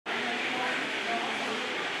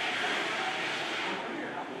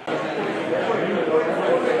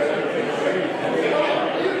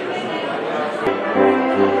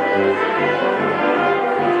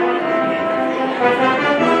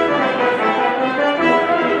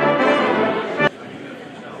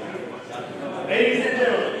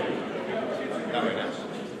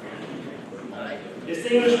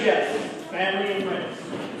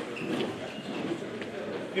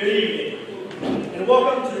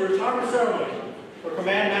the retirement ceremony for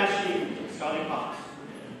Command Master Chief Scottie.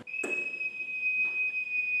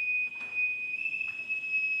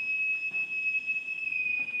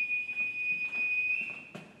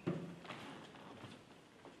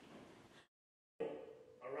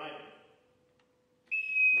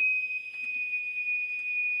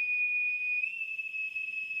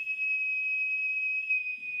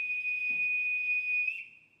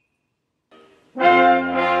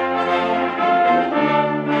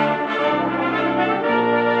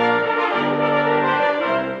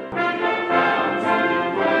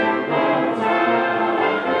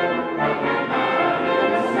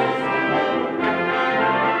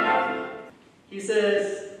 He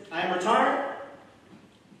says, I am retired,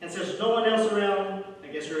 and since there's no one else around, I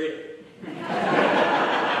guess you're it.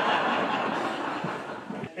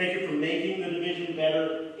 Thank you for making the division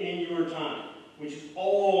better in your time, which is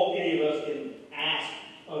all any of us can ask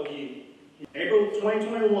of you. April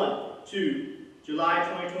 2021 to July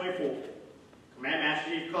 2024, Command Master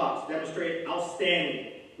Chief Cox demonstrated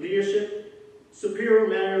outstanding leadership, superior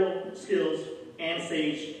managerial skills, and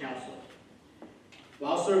sage counsel.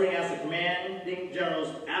 While serving as the Commanding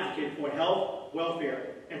General's advocate for health,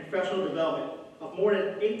 welfare, and professional development of more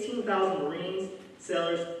than 18,000 Marines,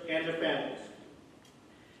 sailors, and their families.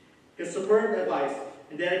 His superb advice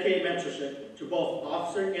and dedicated mentorship to both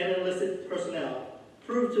officer and enlisted personnel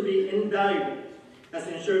proved to be invaluable as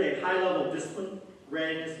it ensured a high level of discipline,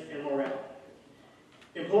 readiness, and morale.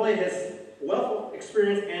 Employing his wealth of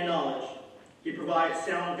experience and knowledge, he provides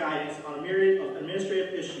sound guidance on a myriad of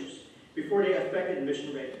administrative issues before they affected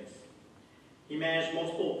mission ratings. He managed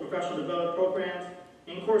multiple professional development programs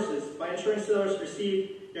and courses by ensuring sailors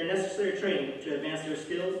receive their necessary training to advance their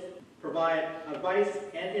skills, provide advice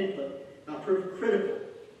and input that proved critical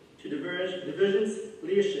to division's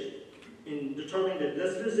leadership in determining the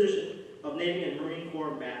disposition of Navy and Marine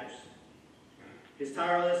Corps matters. His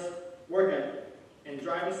tireless work ethic and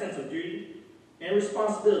driving sense of duty and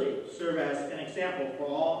responsibility serve as an example for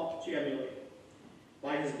all to emulate.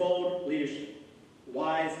 By his bold leadership,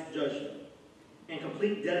 wise judgment, and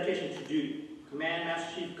complete dedication to duty, Command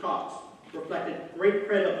Master Chief Cox reflected great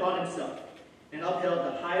credit upon himself and upheld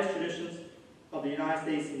the highest traditions of the United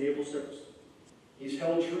States Naval Service. He's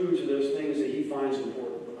held true to those things that he finds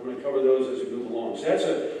important. I'm going to cover those as we move along. So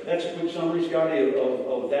that's a quick summary, Scottie,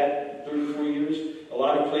 of that 34 years. A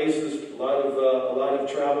lot of places, a lot of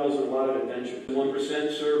travels, and a lot of adventures.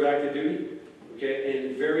 1% serve active duty, okay,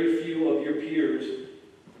 and very few of your peers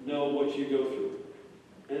know what you go through.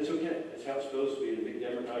 And it's okay. That's how it's supposed to be in a big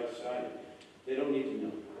democratic society. They don't need to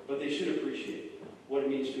know. But they should appreciate what it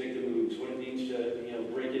means to make the moves, what it means to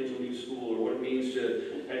break into a new school, or what it means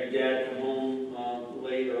to have your dad come home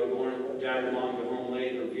late, or dad or mom go home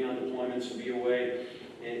late, or be on deployments and be away,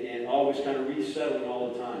 and always kind of resettling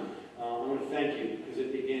all the time. I want to thank you, because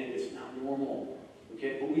again, it's not normal.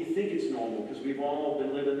 Okay? But we think it's normal, because we've all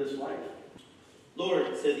been living this life.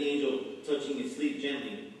 Lord, said the angel, touching his sleeve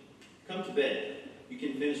gently, come to bed. You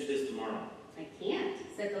can finish this tomorrow. I can't,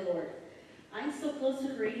 said the Lord. I'm so close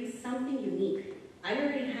to creating something unique. I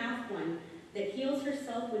already have one that heals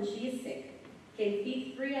herself when she is sick, can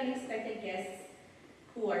feed 3 unexpected guests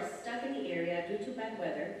who are stuck in the area due to bad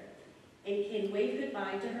weather, and can wave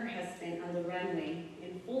goodbye to her husband on the runway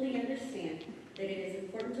and fully understand that it is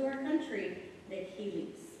important to our country that he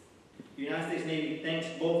leaves. The United States Navy thanks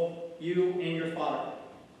both you and your father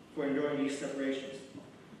for enduring these separations.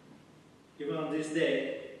 Given on this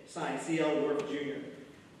day, signed C.L. Worth Jr.,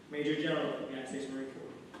 Major General of the United States Marine Corps.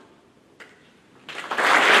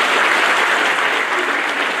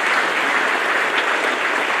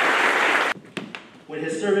 With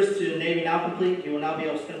his service to the Navy now complete, he will now be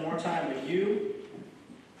able to spend more time with you,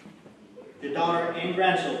 your daughter, and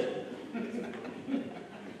grandchildren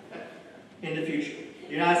in the future.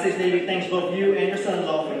 The United States Navy thanks both you and your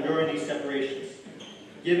son-in-law for enduring these separations.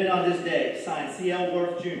 Given on this day, signed C.L.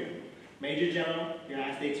 Worth Jr., Major General,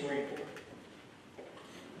 United States Marine Corps.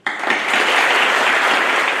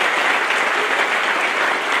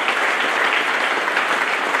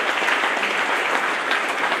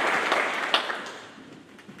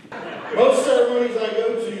 Most ceremonies I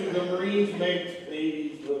go to, the Marines make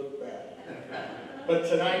Navies look bad. But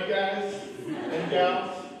tonight, guys and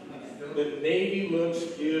gals, the Navy looks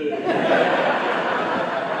good.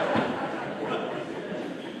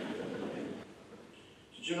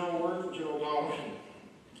 General Worth, General Donovan,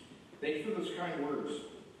 thank you for those kind words.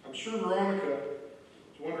 I'm sure Veronica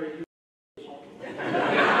is wondering who I'm talking about.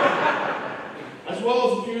 As well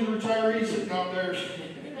as a few of the retirees sitting out there.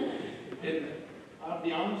 And I'll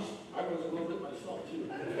be honest, I was a little bit myself too.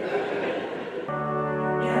 It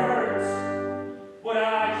hurts, but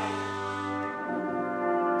I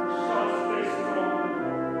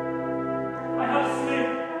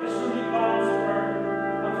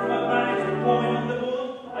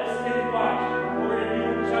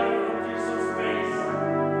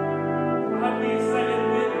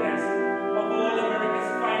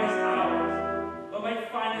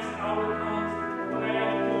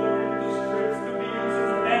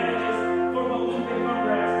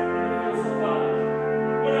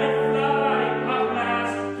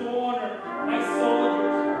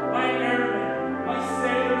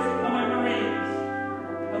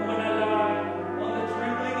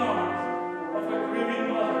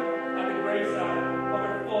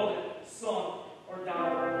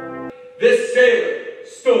this sailor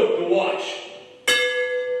stood to watch.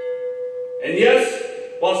 And yes,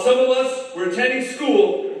 while some of us were attending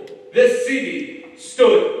school, this Seavey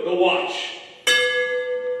stood the watch.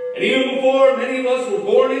 And even before many of us were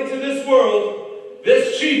born into this world,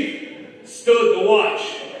 this chief stood the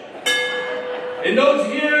watch. In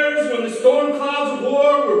those years when the storm clouds of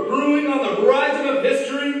war were brewing on the horizon of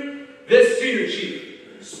history, this senior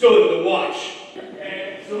chief stood the watch.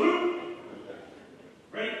 And salute.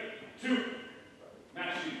 Ready, 2.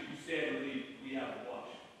 Master Chief, you stand and lead. We have the watch.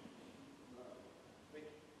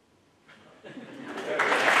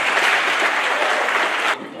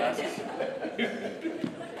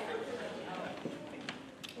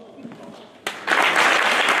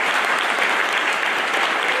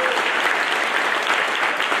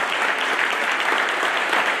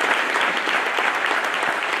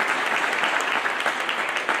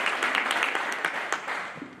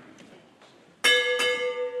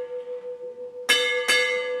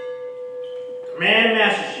 Command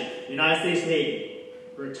Master Chief, United States Navy,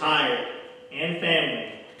 retired, and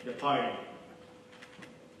family departed.